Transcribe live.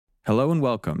Hello and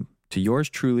welcome to yours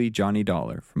truly, Johnny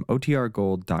Dollar from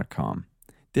OTRGold.com.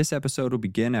 This episode will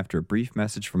begin after a brief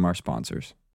message from our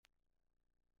sponsors.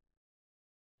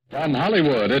 From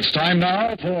Hollywood, it's time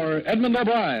now for Edmund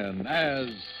O'Brien as...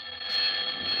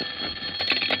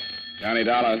 Johnny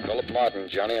Dollar. Philip Martin,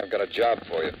 Johnny, I've got a job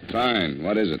for you. Fine.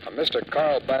 What is it? Mr.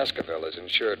 Carl Baskerville is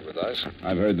insured with us.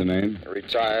 I've heard the name.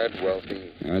 Retired,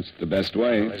 wealthy. That's the best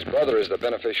way. His brother is the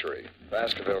beneficiary.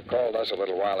 Baskerville called us a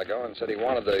little while ago and said he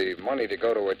wanted the money to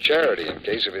go to a charity in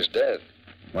case of his death.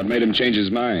 What made him change his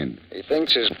mind? He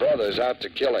thinks his brother's out to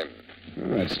kill him. Oh,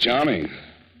 that's charming.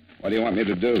 What do you want me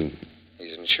to do?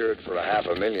 He's insured for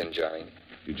 $500,000, Johnny.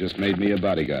 You just made me a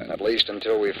bodyguard. At least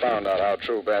until we found out how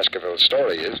true Baskerville's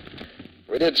story is.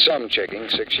 We did some checking.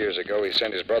 6 years ago, he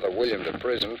sent his brother William to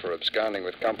prison for absconding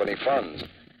with company funds.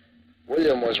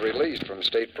 William was released from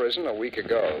state prison a week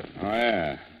ago. Oh,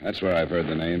 yeah. That's where I've heard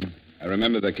the name. I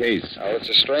remember the case. Oh, it's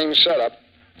a strange setup.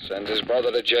 Sends his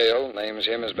brother to jail, names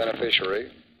him as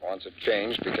beneficiary, wants it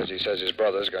changed because he says his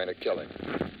brother's going to kill him.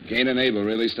 Cain and Abel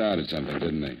really started something,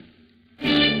 didn't they?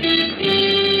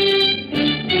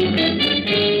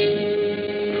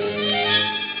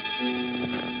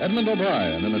 Edmund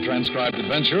O'Brien in a transcribed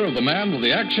adventure of the man with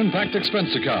the action-packed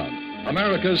expense account.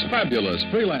 America's fabulous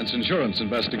freelance insurance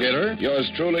investigator. Yours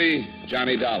truly,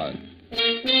 Johnny Dollar.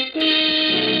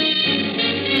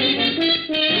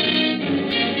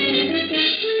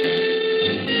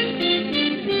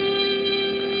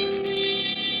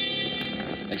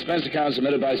 Expense account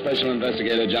submitted by Special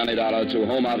Investigator Johnny Dollar to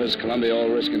Home Office, Columbia All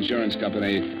Risk Insurance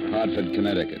Company, Hartford,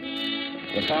 Connecticut.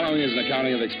 The following is an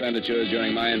accounting of expenditures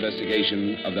during my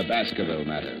investigation of the Baskerville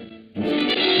matter.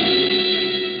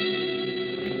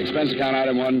 Expense account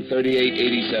item 1,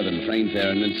 3887, train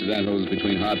fare and incidentals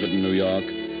between Hartford and New York,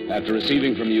 after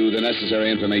receiving from you the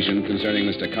necessary information concerning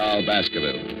Mr. Carl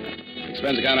Baskerville.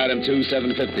 Expense account item 2,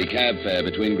 750, cab fare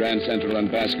between Grand Central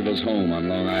and Baskerville's home on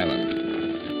Long Island.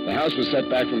 The house was set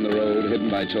back from the road, hidden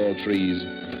by tall trees,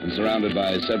 and surrounded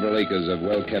by several acres of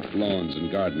well-kept lawns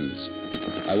and gardens.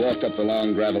 I walked up the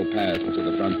long gravel path to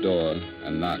the front door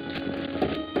and knocked.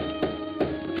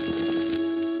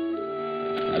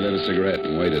 I lit a cigarette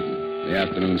and waited. The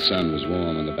afternoon sun was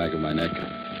warm on the back of my neck,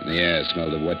 and the air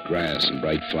smelled of wet grass and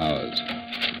bright flowers.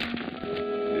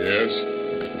 Yes?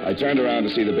 I turned around to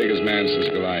see the biggest man since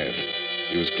Goliath.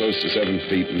 He was close to 7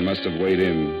 feet and must have weighed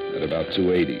in at about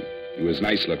 280. He was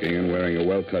nice-looking and wearing a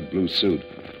well-cut blue suit,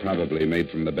 probably made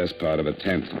from the best part of a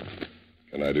tent.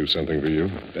 Can I do something for you?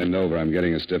 Bend over. I'm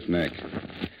getting a stiff neck.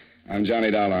 I'm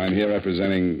Johnny Dollar. I'm here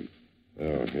representing...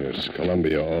 Oh, yes,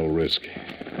 Columbia All Risk.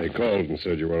 They called and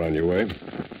said you were on your way.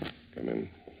 Come in.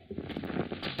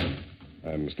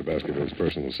 I'm Mr. Baskerville's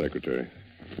personal secretary.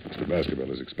 Mr.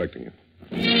 Baskerville is expecting you.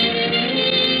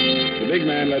 The big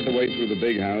man led the way through the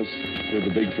big house, through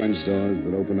the big French doors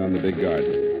that opened on the big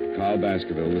garden. Carl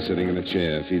Baskerville was sitting in a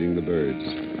chair, feeding the birds.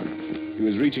 He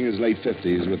was reaching his late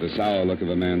 50s with the sour look of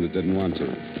a man that didn't want to.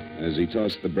 As he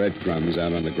tossed the breadcrumbs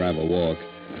out on the gravel walk,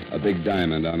 a big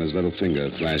diamond on his little finger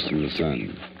flashed in the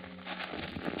sun.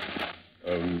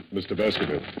 Mr.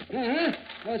 Baskerville.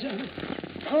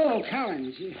 Oh,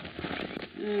 Collins.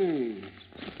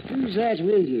 Who's that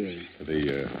with you?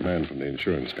 The man from the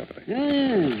insurance company.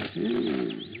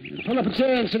 Pull up a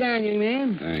chair and sit down, young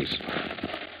man. Thanks.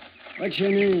 What's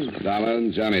your name? Dollar,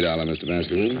 Johnny Dollar, Mr.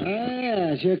 Baskerville.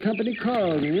 It's your company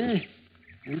called, eh?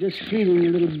 I'm just feeding the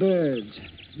little birds.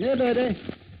 Yeah, Birdie.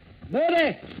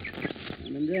 Birdie!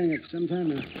 I've been doing it for some time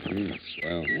now.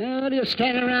 Swell. What are you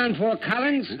standing around for,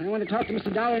 Collins? I want to talk to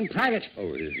Mr. Dollar in private.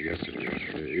 Oh, yes, sir.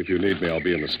 If you need me, I'll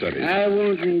be in the study. I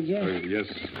won't need you. Yes.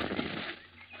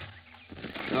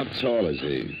 How tall is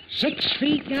he? 6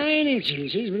 feet 9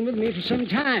 inches. He's been with me for some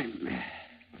time.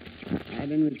 I've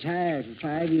been retired for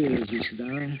 5 years, Mr.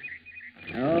 Dollar.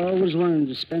 I always wanted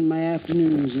to spend my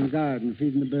afternoons in the garden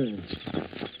feeding the birds.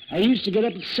 I used to get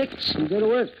up at 6 and go to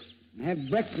work and have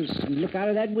breakfast and look out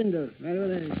of that window right over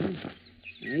there. See?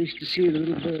 I used to see the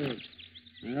little birds.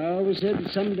 I always said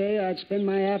that someday I'd spend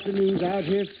my afternoons out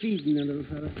here feeding the little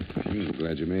fellow. I'm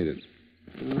glad you made it.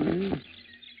 All right.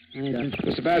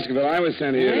 Mr. Baskerville, I was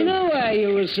sent here. I know why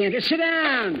you were sent. Sit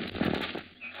down.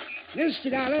 Mr.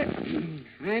 Dollar,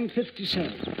 I'm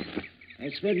 57. I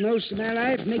spent most of my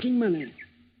life making money,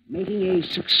 making a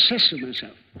success of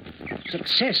myself.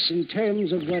 Success in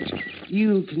terms of what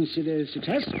you consider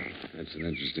success. That's an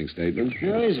interesting statement.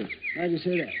 How is it? Why do you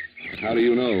say that? How do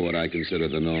you know what I consider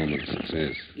the norm of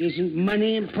success? Isn't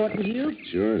money important to you?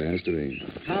 Sure, it has to be.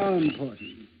 How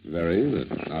important? Very,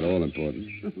 but not all important.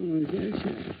 Oh, yes.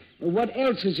 Well, what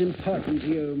else is important to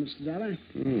you, Mr. Dollar?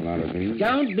 A lot of things.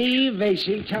 Don't be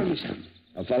evasive. Tell me something.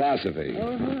 A philosophy.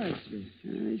 Oh, philosophy.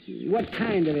 I see. What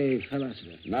kind of a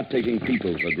philosophy? Not taking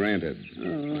people for granted.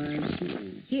 Oh, I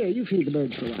see. Here, you feed the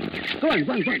birds for a while. Go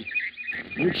on.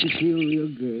 Makes you feel real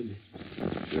good.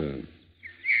 Good.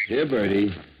 Here,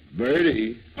 Birdie.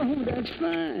 Birdie. Oh, that's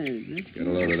fine. Get a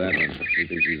load of that one. He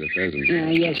thinks he's a pheasant.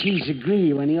 Yes, he's a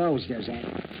greedy one. He always does that.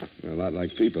 They're a lot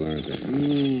like people, aren't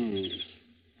they?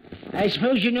 I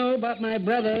suppose you know about my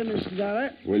brother, Mr.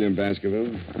 Dollar? William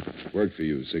Baskerville worked for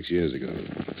you 6 years ago.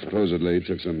 Supposedly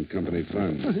took some company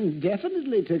funds.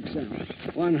 Definitely took some.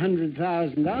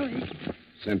 $100,000.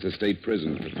 Sent to state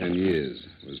prison for 10 years.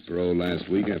 Was paroled last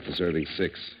week after serving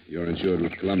 6. You're insured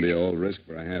with Columbia All Risk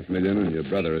for $500,000, and your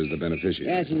brother is the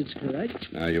beneficiary. That is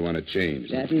correct. Now you want to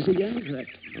change. That is again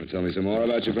correct. Want to tell me some more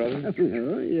about your brother?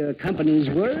 Oh, your company's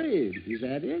worried. Is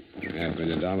that it?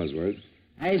 $500,000 worth.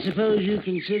 I suppose you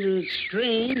consider it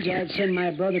strange I'd send my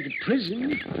brother to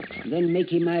prison, then make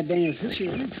him my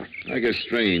beneficiary. I guess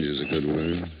strange is a good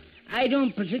word. I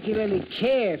don't particularly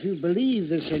care if you believe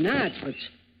this or not, but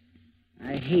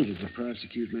I hated to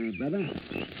prosecute my brother.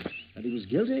 But he was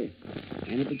guilty,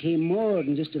 and it became more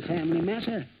than just a family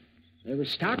matter. There were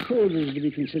stockholders to be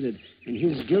considered, and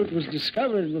his guilt was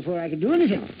discovered before I could do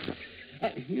anything.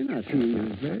 You're not feeding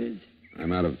those birds.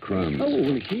 I'm out of crumbs. Oh,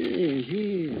 well,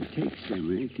 here. Take some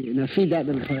right here. Now, feed that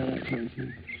little fellow out there.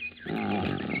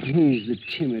 He's the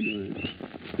timid one.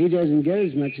 He doesn't get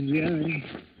as much as the others.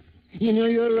 You know,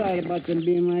 you're right about them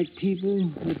being like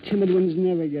people. The timid ones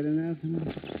never get enough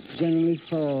and generally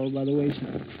fall by the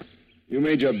wayside. You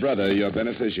made your brother your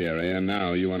beneficiary, and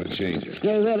now you want to change it.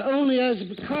 Yeah, well, only as a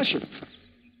precaution.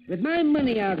 With my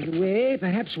money out of the way,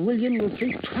 perhaps William will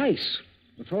think twice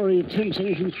before he attempts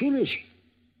anything foolish.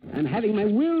 I'm having my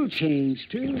will changed,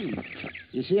 too.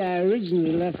 You see, I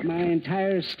originally left my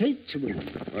entire estate to him.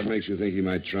 What makes you think he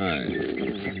might try?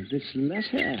 This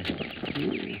letter.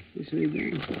 This will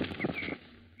do.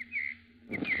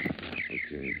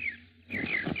 Okay.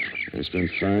 I spent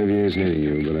 5 years hating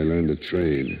you, but I learned a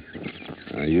trade.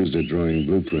 I used it drawing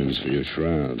blueprints for your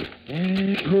shroud.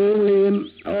 Poor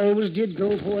William always did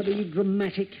go for the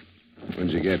dramatic.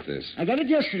 When'd you get this? I got it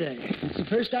yesterday. It's the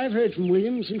first I've heard from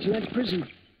William since he went to prison.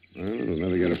 Well, we'll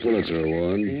never get a Pulitzer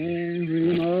Award. Yeah,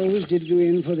 William always did go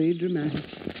in for the dramatic.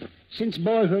 Since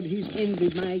boyhood, he's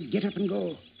envied my get up and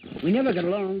go. We never got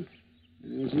along.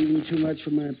 It was even too much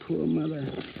for my poor mother.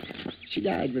 She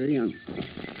died very young.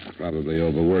 Probably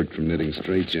overworked from knitting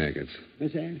straitjackets.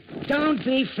 What's that? Don't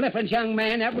be flippant, young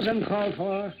man. That was uncalled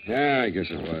for. Yeah, I guess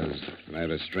it was. And I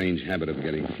have a strange habit of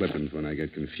getting flippant when I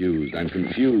get confused. I'm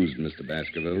confused, Mr.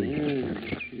 Baskerville.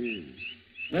 Yeah.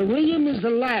 Well, William is the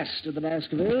last of the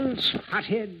Baskervilles.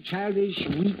 Hothead, childish,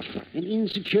 weak, and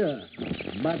insecure.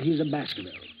 But he's a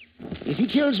Baskerville. If he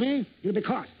kills me, he'll be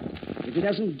caught. If he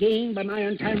doesn't gain by my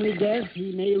untimely death,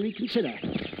 he may reconsider.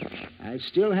 I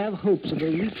still have hopes of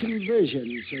a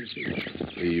reconversion, so to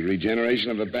speak. The regeneration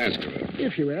of a Baskerville.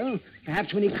 If you will.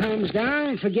 Perhaps when he calms down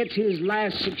and forgets his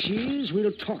last 6 years,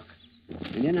 we'll talk.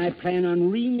 And then I plan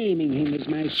on renaming him as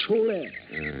my sole heir.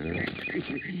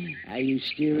 Are you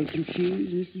still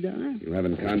confused, Mr. Dollar? You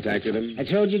haven't contacted him? I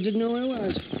told you didn't know where I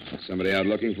was. Somebody out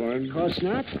looking for him? Of course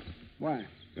not. Why?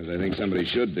 Because I think somebody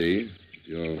should be. If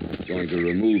you're going to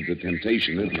remove the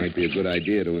temptation, it might be a good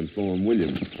idea to inform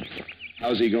William.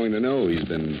 How's he going to know he's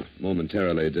been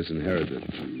momentarily disinherited?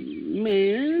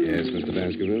 Man? Yes, Mr.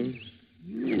 Baskerville?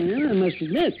 Well, I must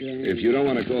admit. If you don't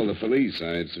want to call the police,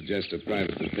 I'd suggest a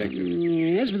private detective.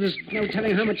 Yes, but there's no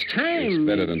telling how much time. It's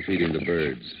better than feeding the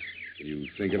birds. Can you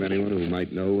think of anyone who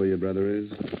might know where your brother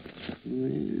is?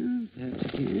 Well, perhaps I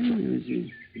can. There was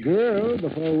a girl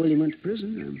before William went to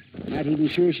prison. I'm not even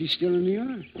sure she's still in New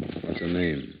York. What's her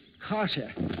name?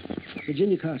 Carter.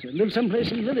 Virginia Carter. Lived someplace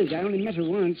in the village. I only met her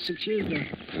once 6 years ago.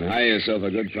 And hire yourself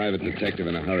a good private detective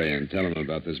in a hurry and tell him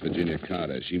about this Virginia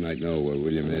Carter. She might know where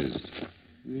William is.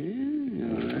 Yeah,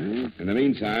 all right. In the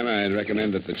meantime, I'd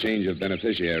recommend that the change of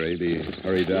beneficiary be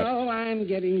hurried up. Oh, I'm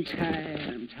getting tired.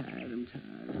 I'm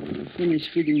going to finish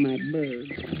feeding my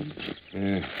birds.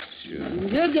 Yeah, sure.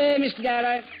 Good day, Mr.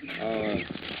 Dollar. Oh,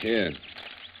 here.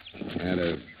 I had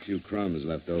a few crumbs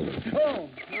left over. Oh,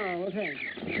 well, thanks.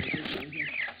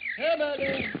 Hey,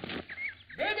 buddy.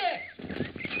 Baby!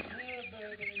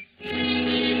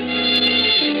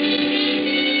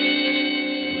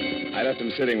 I left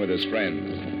him sitting with his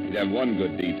friends. He'd have one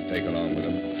good deed to take along with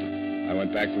him. I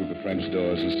went back through the French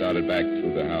doors and started back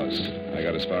through the house. I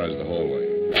got as far as the hallway.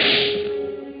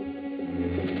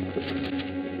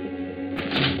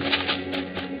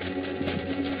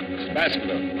 It's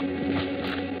Baskerville.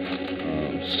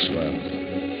 Oh, swell.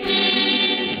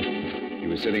 He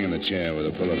was was sitting in the chair with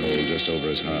a bullet hole just over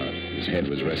his heart. His head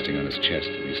was resting on his chest,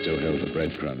 and he still held the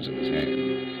breadcrumbs in his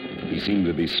hand. He seemed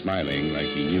to be smiling like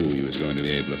he knew he was going to be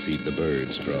able to feed the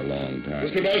birds for a long time.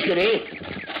 Mr. Baskerville!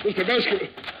 Mr. Baskerville!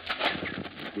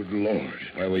 Good Lord.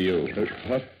 Where were you?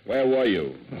 What? Where were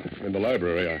you? In the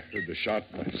library. I heard the shot.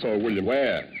 I saw William.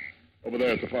 Where? Over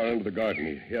there at the far end of the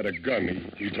garden. He had a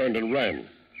gun. He turned and ran.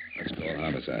 Let's call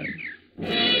homicide.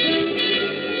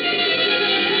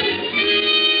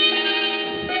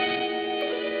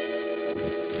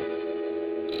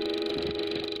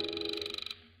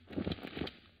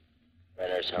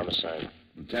 Renner's homicide.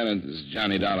 Lieutenant, this is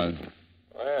Johnny Dollar.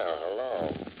 Well,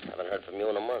 hello. Haven't heard from you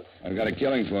in a month. I've got a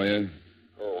killing for you.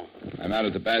 Who? I'm out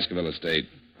at the Baskerville estate.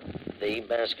 The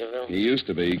Baskerville? He used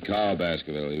to be Carl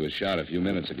Baskerville. He was shot a few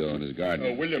minutes ago in his garden.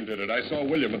 Oh, William did it. I saw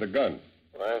William with a gun.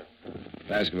 What?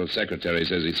 Baskerville's secretary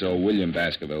says he saw William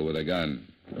Baskerville with a gun.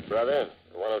 The brother?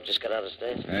 The one who just got out of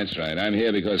state? That's right. I'm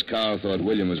here because Carl thought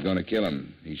William was going to kill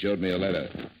him. He showed me a letter.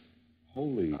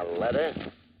 Holy... A letter?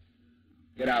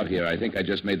 Get out here. I think I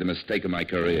just made the mistake of my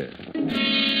career.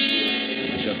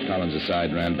 I shoved Collins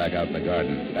aside and ran back out in the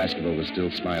garden. Baskerville was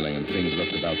still smiling, and things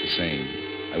looked about the same.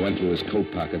 I went through his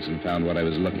coat pockets and found what I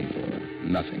was looking for.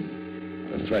 Nothing.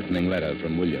 The threatening letter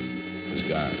from William was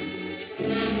gone.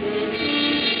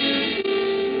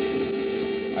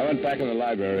 I went back in the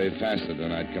library faster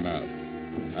than I'd come out.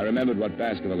 I remembered what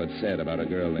Baskerville had said about a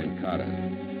girl named Carter.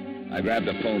 I grabbed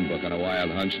a phone book on a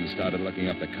wild hunch and started looking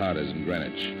up the Carters in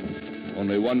Greenwich.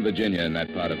 Only one Virginia in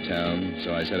that part of town,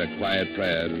 so I said a quiet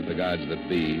prayer to the gods that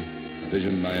be,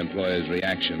 visioned my employer's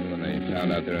reaction when they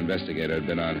found out their investigator had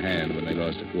been on hand when they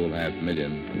lost a cool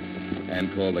 $500,000,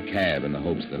 and called a cab in the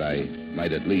hopes that I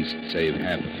might at least save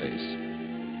half a face.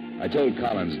 I told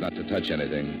Collins not to touch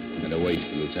anything and to wait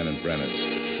for Lieutenant Brenner's.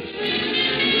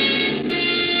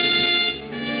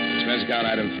 Expense account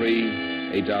item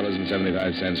 3,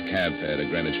 $8.75 cab fare to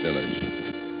Greenwich Village.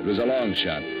 It was a long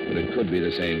shot, but it could be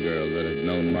the same girl that had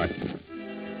known Martin.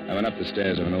 I went up the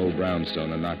stairs of an old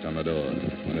brownstone and knocked on the door.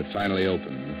 When it finally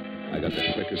opened, I got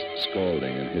the quickest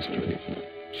scalding in history.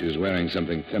 She was wearing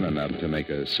something thin enough to make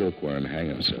a silkworm hang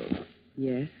himself.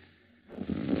 Yes?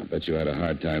 I bet you had a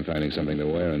hard time finding something to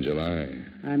wear in July.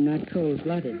 I'm not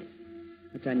cold-blooded.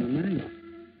 What's on your mind?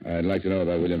 I'd like to know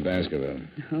about William Baskerville.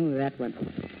 Oh, that one.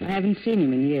 I haven't seen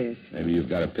him in years. Maybe you've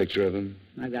got a picture of him?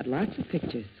 I've got lots of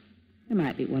pictures. There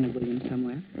might be one of William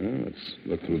somewhere. Well, let's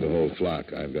look through the whole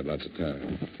flock. I've got lots of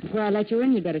time. Before I let you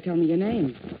in, you'd better tell me your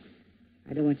name.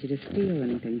 I don't want you to steal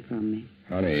anything from me.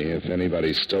 Honey, if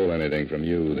anybody stole anything from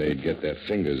you, they'd get their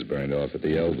fingers burned off at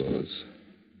the elbows.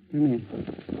 Come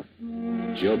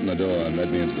in. She opened the door and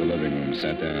led me into the living room,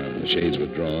 sat down. The shades were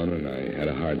drawn, and I had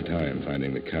a hard time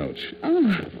finding the couch.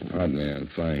 Oh. Pardon me, I'm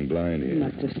flying blind here. You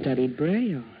must have studied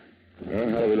Braille. Well,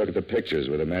 how do we look at the pictures?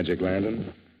 With a magic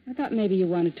lantern? I thought maybe you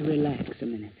wanted to relax a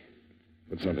minute.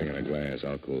 Put something in a glass.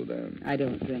 I'll cool down. I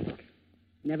don't drink.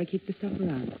 Never keep the stuff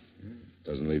around.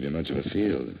 Doesn't leave you much of a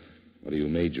field. What do you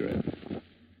major in?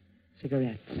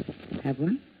 Cigarettes. Have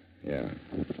one? Yeah.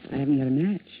 I haven't got a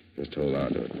match. Just hold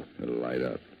on to it. It'll light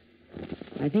up.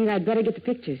 I think I'd better get the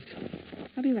pictures.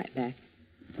 I'll be right back.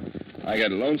 I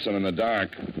get lonesome in the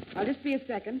dark. I'll just be a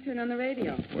second. Turn on the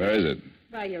radio. Where is it?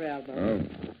 By your elbow. Oh.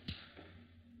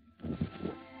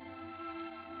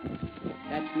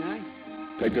 That's nice.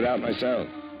 Picked it out myself.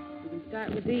 You can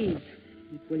start with these.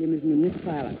 If William isn't in this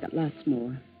file, I've got lots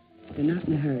more. You're not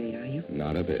in a hurry, are you?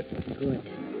 Not a bit. Good.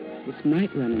 This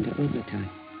might run into overtime.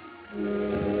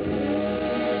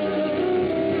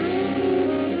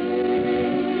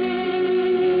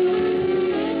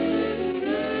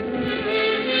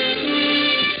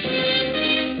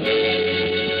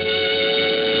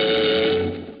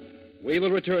 We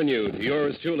will return you to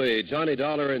yours truly, Johnny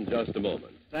Dollar, in just a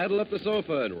moment. Saddle up the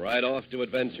sofa and ride off to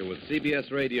adventure with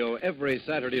CBS Radio every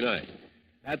Saturday night.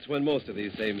 That's when most of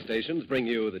these same stations bring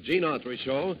you the Gene Autry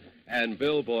Show and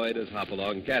Bill Boyd as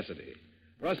Hopalong Cassidy.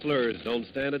 Rustlers don't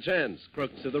stand a chance.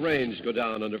 Crooks of the range go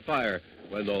down under fire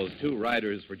when those two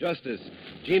riders for justice,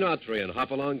 Gene Autry and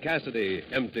Hopalong Cassidy,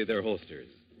 empty their holsters.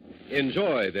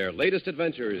 Enjoy their latest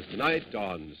adventures tonight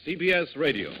on CBS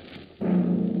Radio.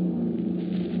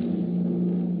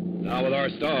 Now with our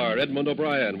star, Edmund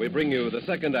O'Brien, we bring you the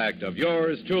second act of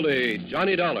yours truly,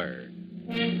 Johnny Dollar.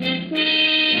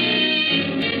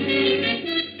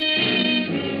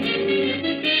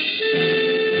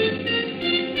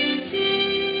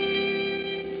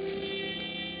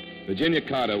 Virginia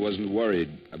Carter wasn't worried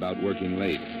about working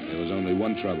late. There was only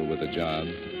one trouble with the job.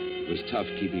 It was tough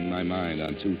keeping my mind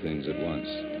on two things at once.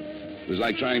 It was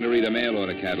like trying to read a mail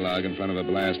order catalog in front of a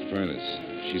blast furnace.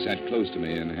 She sat close to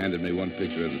me and handed me one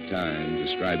picture at a time,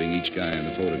 describing each guy in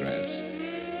the photographs.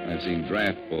 I've seen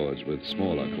draft boards with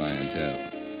smaller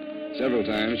clientele. Several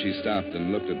times she stopped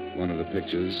and looked at one of the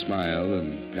pictures, smiled,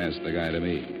 and passed the guy to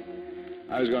me.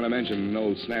 I was going to mention an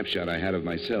old snapshot I had of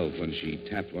myself when she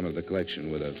tapped one of the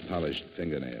collection with a polished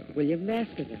fingernail. William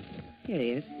Baskerville. Here he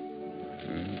is.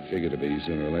 Figured to be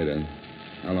sooner or later.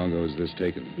 How long ago was this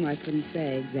taken? Well, I couldn't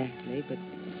say exactly, but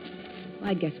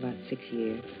I'd guess about 6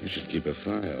 years. You should keep a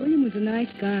file. William was a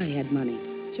nice guy. He had money.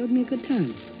 Showed me a good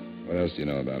time. What else do you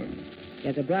know about him? He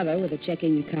has a brother with a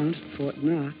checking account at Fort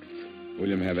Knox.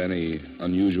 William have any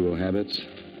unusual habits?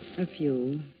 A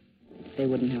few. They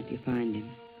wouldn't help you find him.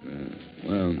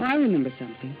 Well... Oh, I remember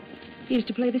something. He used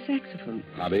to play the saxophone.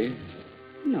 Hobby?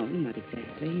 No, not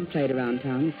exactly. He played around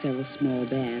town with several small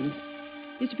bands.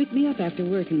 He used to pick me up after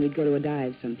work, and we'd go to a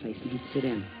dive someplace, and he'd sit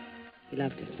in. He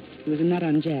loved it. He was a nut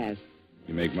on jazz.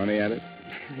 You make money at it?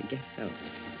 I guess so.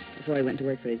 Before he went to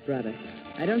work for his brother.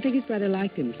 I don't think his brother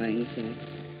liked him playing sax.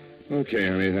 Okay,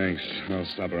 honey, thanks. I'll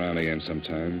stop around again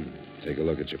sometime. Take a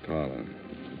look at your parlor.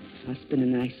 Must have been a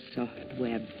nice, soft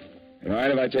web. You all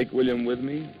right if I take William with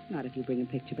me? Not if you bring a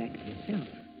picture back to yourself.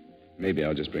 Maybe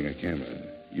I'll just bring a camera.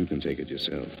 You can take it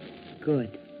yourself.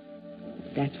 Good.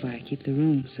 That's why I keep the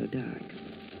room so dark.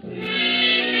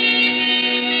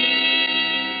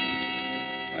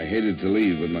 I hated to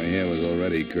leave, but my hair was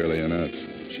already curly enough.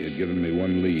 She had given me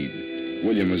one lead.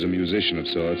 William was a musician of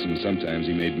sorts, and sometimes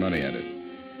he made money at it.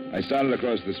 I started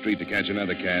across the street to catch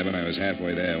another cab, and I was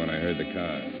halfway there when I heard the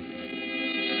car.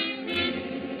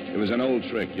 It was an old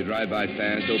trick. You drive by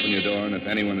fast, open your door, and if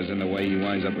anyone is in the way, he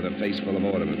winds up with a face full of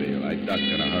automobile. I ducked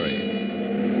in a hurry.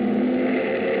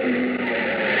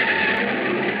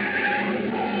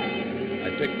 I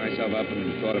picked myself up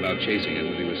and thought about chasing him,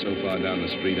 but he was so far down the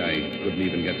street I couldn't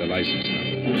even get the license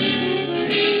number.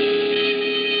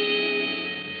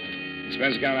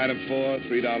 Expense account item 4,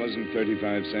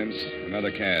 $3.35.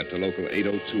 Another cab to local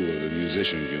 802 of the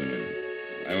Musicians Union.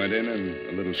 I went in, and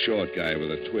a little short guy with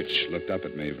a twitch looked up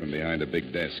at me from behind a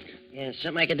big desk. Yeah,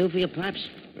 something I can do for you, Pops?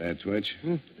 That twitch?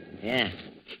 Yeah.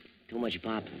 Too much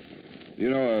pop. You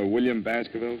know William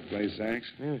Baskerville plays sax?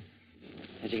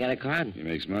 Has he got a card? He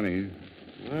makes money.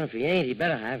 Well, if he ain't, he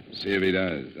better have. See if he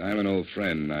does. I'm an old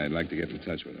friend. I'd like to get in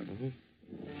touch with him.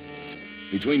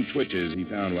 Between twitches, he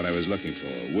found what I was looking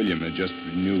for. William had just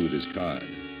renewed his card.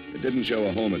 It didn't show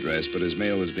a home address, but his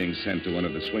mail was being sent to one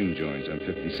of the swing joints on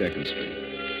 52nd Street.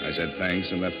 I said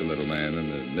thanks and left the little man in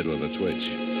the middle of a twitch.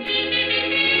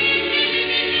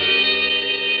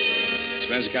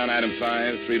 Expense account item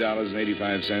 5,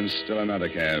 $3.85. Still another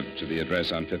cab to the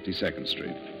address on 52nd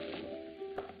Street.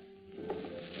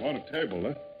 On a table,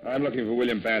 huh? I'm looking for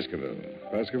William Baskerville.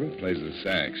 Baskerville? Plays the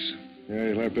sax. Yeah,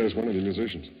 you'll have to ask one of the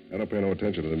musicians. I don't pay no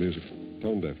attention to the music.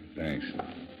 Tone deaf. Thanks.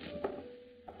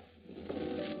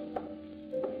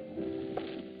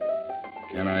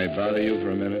 Can I bother you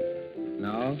for a minute?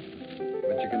 No,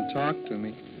 but you can talk to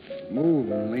me.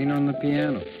 Move and lean on the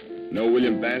piano. Know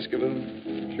William Baskerville?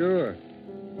 Sure.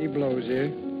 He blows here.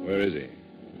 Where is he?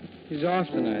 He's off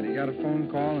tonight. He got a phone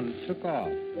call and took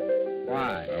off.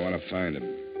 Why? I want to find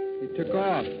him. He took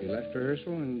off. He left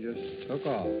rehearsal and just took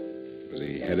off. Was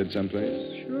he headed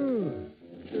someplace? Sure.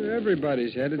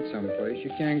 Everybody's headed someplace.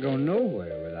 You can't go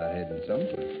nowhere without heading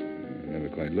someplace. I never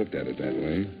quite looked at it that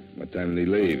way. What time did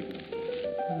he leave?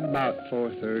 About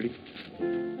 4:30.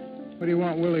 What do you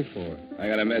want Willie for? I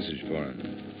got a message for him.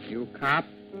 You a cop?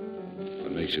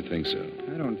 What makes you think so?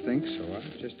 I don't think so. I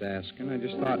was just asking. I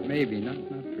just thought maybe, not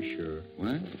for sure.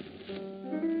 What?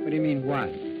 What do you mean, what?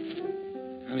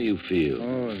 How do you feel?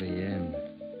 Oh, the end.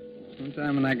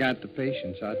 Sometime when I got the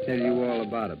patience, I'll tell you all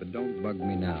about it, but don't bug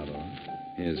me now, though.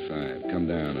 Here's 5. Come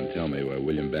down and tell me where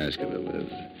William Baskerville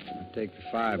lives. I'll take the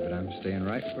 5, but I'm staying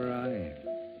right where I am.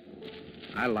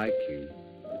 I like you.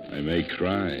 I may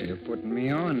cry. You're putting me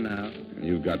on now. And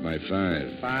you've got my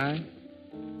 5. 5?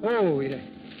 Oh, yeah.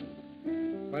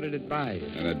 What did it buy you?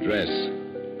 An address.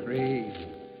 Crazy.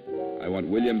 I want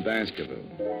William Baskerville.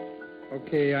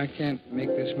 Okay, I can't make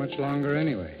this much longer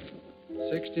anyway.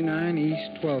 69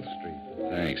 East 12th Street.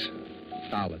 Thanks.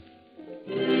 Solid.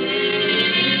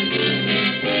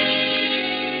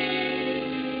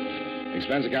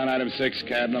 Expense account item 6,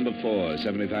 cab number 4,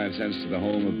 75 cents to the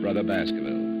home of Brother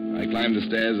Baskerville. I climbed the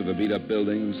stairs of a beat-up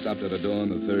building and stopped at a door on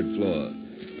the 3rd floor.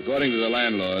 According to the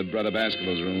landlord, Brother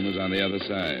Baskerville's room is on the other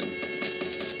side.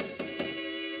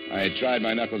 I tried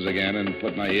my knuckles again and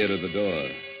put my ear to the door.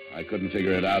 I couldn't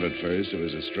figure it out at first. It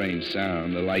was a strange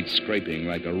sound, the light scraping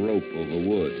like a rope over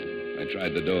wood. I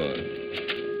tried the door.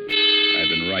 I'd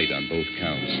been right on both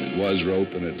counts. It was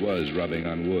rope and it was rubbing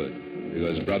on wood.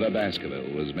 because Brother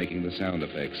Baskerville was making the sound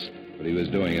effects, but he was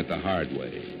doing it the hard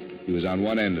way. He was on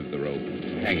one end of the rope,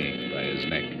 hanging by his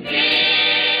neck.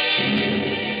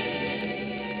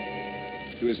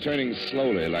 He was turning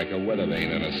slowly like a weather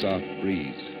vane in a soft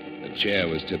breeze. A chair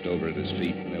was tipped over at his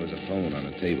feet, and there was a phone on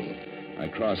a table. I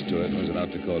crossed to it and was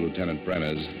about to call Lieutenant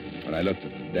Brenner's when I looked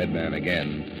at the dead man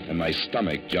again, and my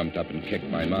stomach jumped up and kicked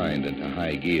my mind into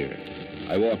high gear.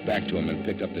 I walked back to him and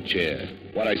picked up the chair.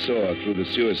 What I saw threw the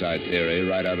suicide theory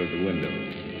right out of the window.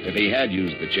 If he had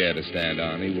used the chair to stand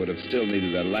on, he would have still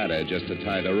needed a ladder just to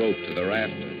tie the rope to the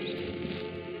rafters.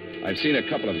 I've seen a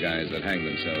couple of guys that hang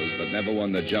themselves, but never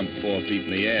one that jumped 4 feet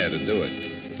in the air to do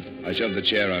it. I shoved the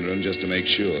chair under him just to make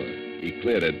sure. He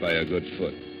cleared it by a good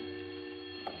foot.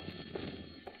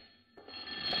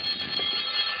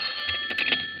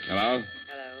 Hello?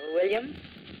 Hello, William?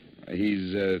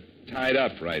 He's tied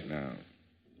up right now.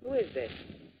 Who is this?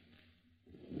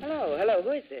 Hello,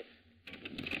 who is this?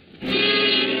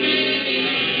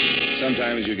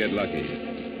 Sometimes you get lucky.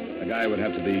 A guy would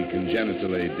have to be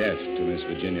congenitally deaf to Miss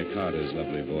Virginia Carter's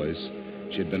lovely voice.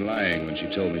 She'd been lying when she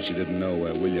told me she didn't know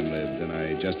where William lived, and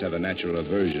I just have a natural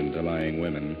aversion to lying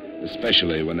women,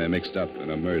 especially when they're mixed up in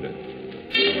a murder.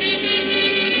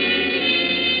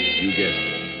 You guessed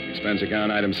it. Expense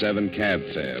account item 7, cab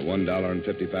fare,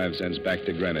 $1.55 back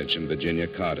to Greenwich in Virginia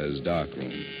Carter's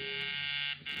darkroom.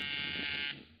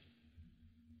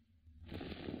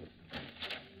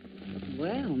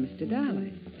 Well, Mr. Dollar,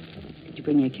 did you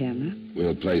bring your camera?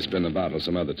 We'll play spin the bottle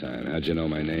some other time. How'd you know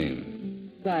my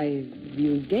name? Why,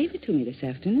 you gave it to me this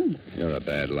afternoon. You're a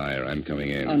bad liar. I'm coming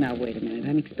in. Oh, now, wait a minute.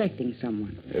 I'm expecting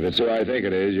someone. If it's who I think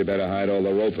it is, you better hide all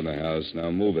the rope in the house. Now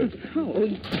move it. Oh,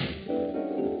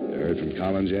 You heard from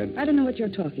Collins yet? I don't know what you're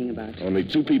talking about. Only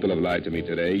 2 people have lied to me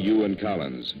today, you and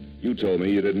Collins. You told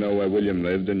me you didn't know where William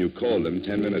lived, and you called him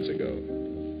 10 minutes ago.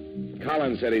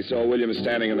 Collins said he saw William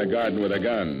standing in the garden with a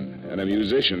gun, and a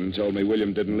musician told me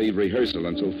William didn't leave rehearsal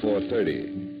until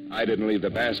 4:30. I didn't leave the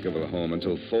Baskerville home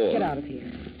until 4. Get out of here.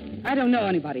 I don't know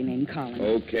anybody named Collins.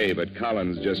 Okay, but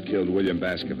Collins just killed William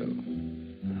Baskerville.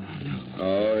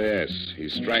 Oh, yes. He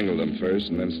strangled him first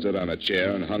and then stood on a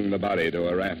chair and hung the body to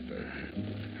a rafter.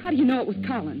 How do you know it was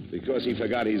Collins? Because he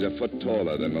forgot he's a foot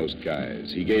taller than most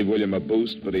guys. He gave William a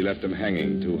boost, but he left him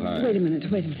hanging too high. Wait a minute.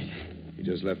 He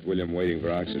just left William waiting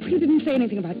for oxygen. You didn't say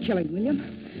anything about killing William.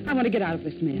 I want to get out of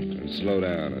this mess. And slow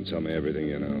down and tell me everything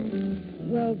you know.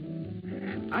 Well,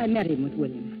 I met him with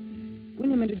William.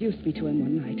 William introduced me to him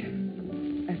one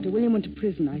night. After William went to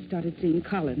prison, I started seeing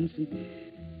Collins, and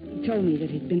he told me that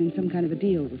he'd been in some kind of a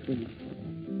deal with William.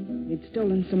 He'd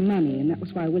stolen some money, and that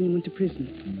was why William went to prison.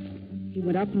 He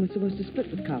went up and was supposed to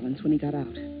split with Collins when he got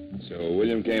out. So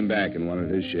William came back and wanted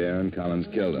his share, and Collins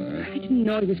killed him, huh? I didn't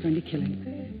know he was going to kill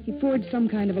him. He forged some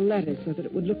kind of a letter so that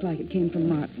it would look like it came from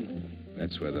Martin.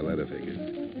 That's where the letter figured.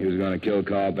 He was going to kill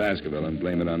Carl Baskerville and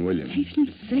blame it on William. He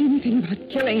didn't say anything about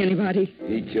killing anybody.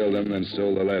 He killed him, then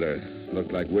stole the letter.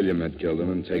 Looked like William had killed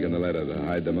him and taken the letter to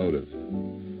hide the motive.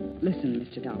 Listen,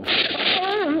 Mr. Dollar.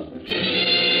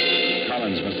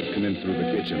 Collins must have come in through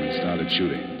the kitchen and started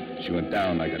shooting. She went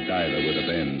down like a diver with a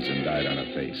bends and died on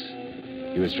her face.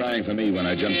 He was trying for me when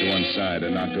I jumped to one side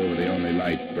and knocked over the only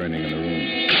light burning in the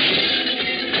room.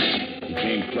 He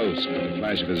came close, but the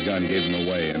flash of his gun gave him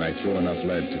away, and I threw enough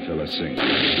lead to fill a sink.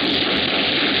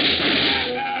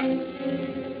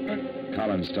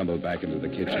 Collins stumbled back into the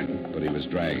kitchen, but he was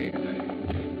dragging.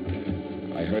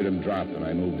 I heard him drop, and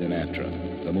I moved in after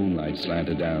him. The moonlight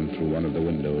slanted down through one of the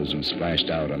windows and splashed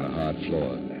out on the hard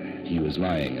floor. He was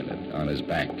lying in it, on his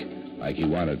back, like he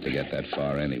wanted to get that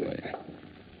far anyway.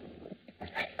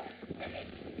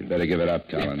 You'd better give it up,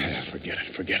 Collins. Forget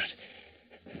it.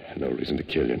 No reason to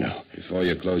kill you now. Before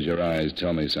you close your eyes,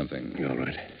 tell me something. All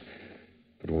right.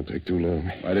 It won't take too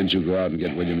long. Why didn't you go out and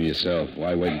get William yourself?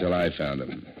 Why wait until I found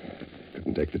him?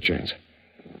 Couldn't take the chance.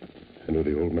 I knew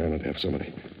the old man would have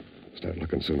somebody start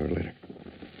looking sooner or later.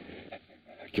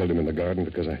 I killed him in the garden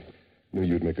because I knew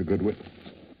you'd make a good witness.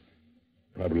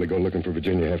 Probably go looking for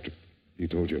Virginia after he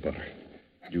told you about her.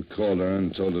 You called her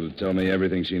and told her to tell me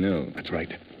everything she knew. That's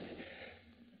right.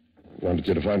 Wanted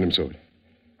you to find him so it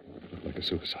looked like a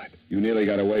suicide. You nearly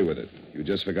got away with it. You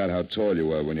just forgot how tall you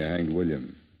were when you hanged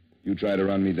William. You tried to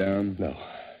run me down? No.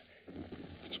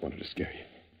 Just wanted to scare you.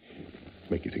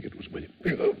 Make you think it was William.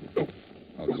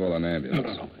 I'll call an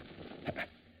ambulance. No.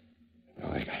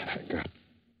 I got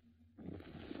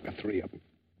 3 of them.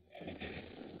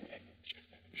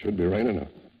 Should be raining now.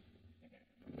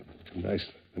 Nice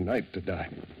night to die.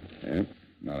 Yeah,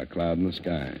 not a cloud in the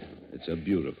sky. It's a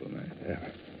beautiful night. Yeah.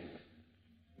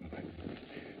 Well,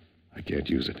 I can't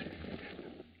use it.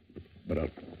 But I'll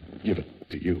give it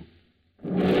to you. I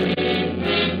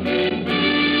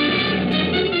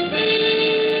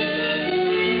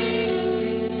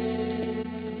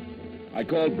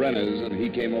called Brenner's, and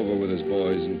he came over with his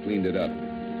boys and cleaned it up.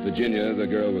 Virginia, the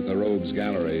girl with the rogues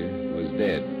gallery, was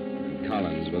dead, and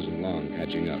Collins wasn't long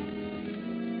catching up.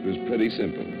 It was pretty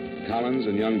simple. Collins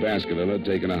and young Baskerville had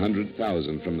taken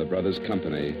 $100,000 from the brothers'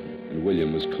 company, and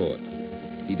William was caught.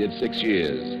 He did 6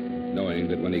 years, knowing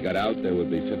that when he got out, there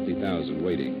would be $50,000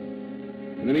 waiting.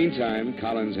 In the meantime,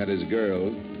 Collins had his girl,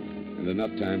 and enough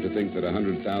time to think that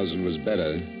 $100,000 was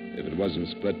better if it wasn't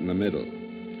split in the middle.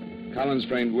 Collins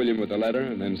framed William with a letter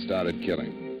and then started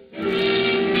killing.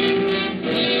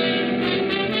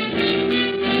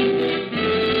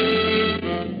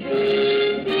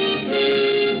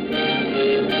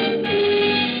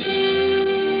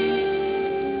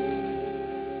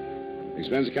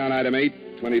 Expense account item 8,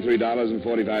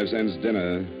 $23.45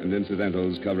 dinner and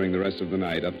incidentals covering the rest of the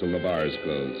night up till the bars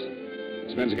close.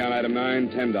 Expense account item 9,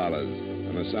 $10,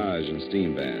 a massage and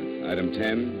steam bath. Item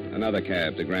 10, another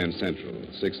cab to Grand Central,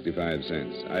 65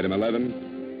 cents. Item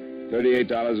 11,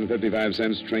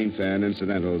 $38.55 train fare and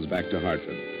incidentals back to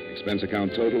Hartford. Expense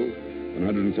account total,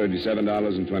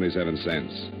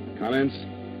 $137.27. Comments?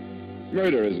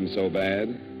 Murder isn't so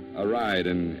bad. A ride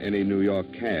in any New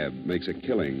York cab makes a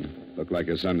killing look like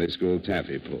a Sunday school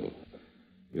taffy pull.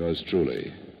 Yours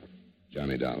truly,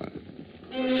 Johnny Dollar.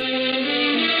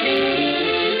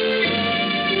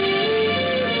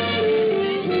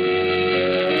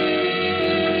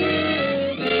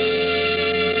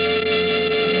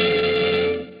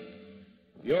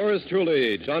 Yours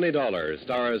truly, Johnny Dollar,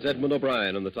 stars Edmund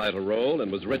O'Brien in the title role and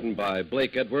was written by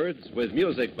Blake Edwards with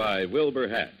music by Wilbur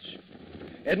Hatch.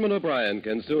 Edmund O'Brien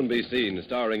can soon be seen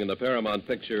starring in the Paramount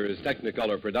Pictures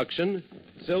Technicolor production,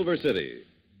 Silver City.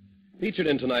 Featured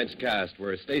in tonight's cast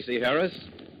were Stacey Harris,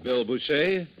 Bill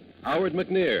Boucher, Howard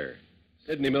McNear,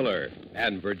 Sidney Miller,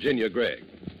 and Virginia Gregg.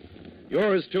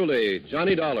 Yours truly,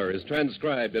 Johnny Dollar, is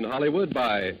transcribed in Hollywood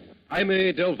by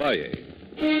Jaime Del Valle.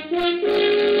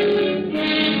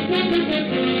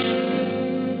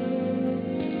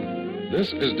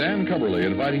 This is Dan Cumberly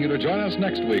inviting you to join us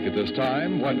next week at this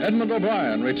time when Edmund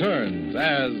O'Brien returns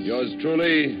as... Yours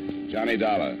truly, Johnny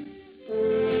Dollar.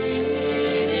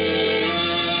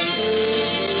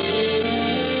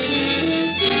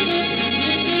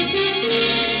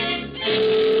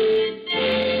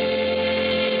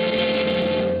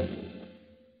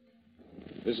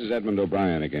 This is Edmund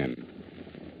O'Brien again.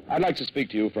 I'd like to speak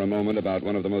to you for a moment about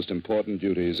one of the most important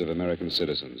duties of American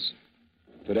citizens.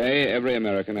 Today, every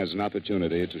American has an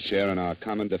opportunity to share in our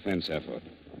common defense effort.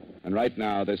 And right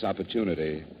now, this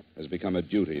opportunity has become a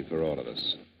duty for all of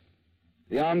us.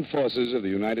 The armed forces of the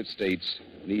United States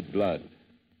need blood,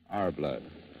 our blood.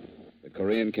 The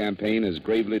Korean campaign has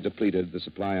gravely depleted the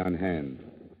supply on hand,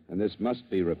 and this must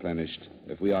be replenished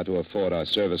if we are to afford our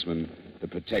servicemen the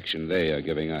protection they are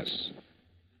giving us.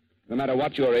 No matter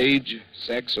what your age,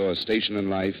 sex, or station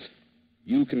in life,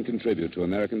 you can contribute to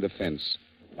American defense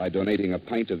by donating a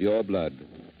pint of your blood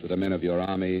to the men of your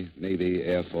Army, Navy,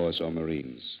 Air Force, or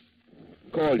Marines.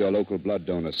 Call your local blood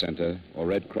donor center or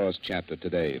Red Cross chapter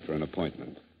today for an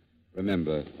appointment.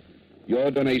 Remember, your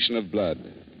donation of blood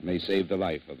may save the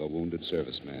life of a wounded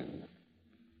serviceman.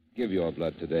 Give your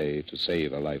blood today to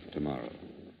save a life tomorrow.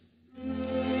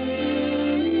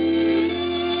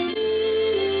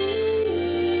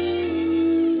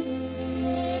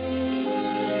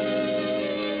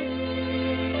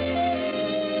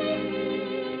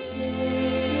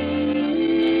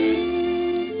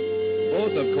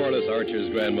 Archer's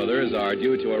grandmothers are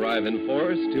due to arrive in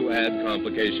force to add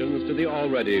complications to the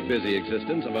already busy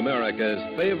existence of America's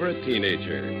favorite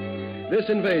teenager. This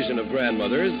invasion of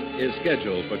grandmothers is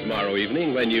scheduled for tomorrow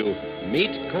evening when you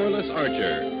meet Corliss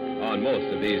Archer on most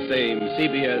of these same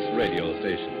CBS radio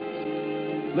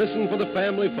stations. Listen for the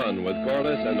family fun with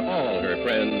Corliss and all her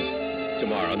friends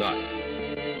tomorrow night.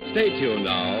 Stay tuned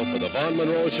now for the Vaughn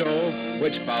Monroe Show,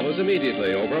 which follows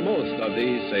immediately over most of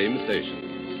these same stations.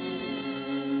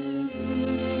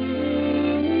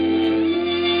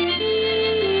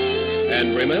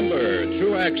 And remember,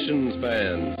 True Actions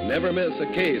fans, never miss a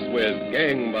case with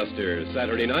Gangbusters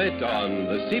Saturday night on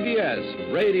the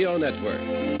CBS Radio Network.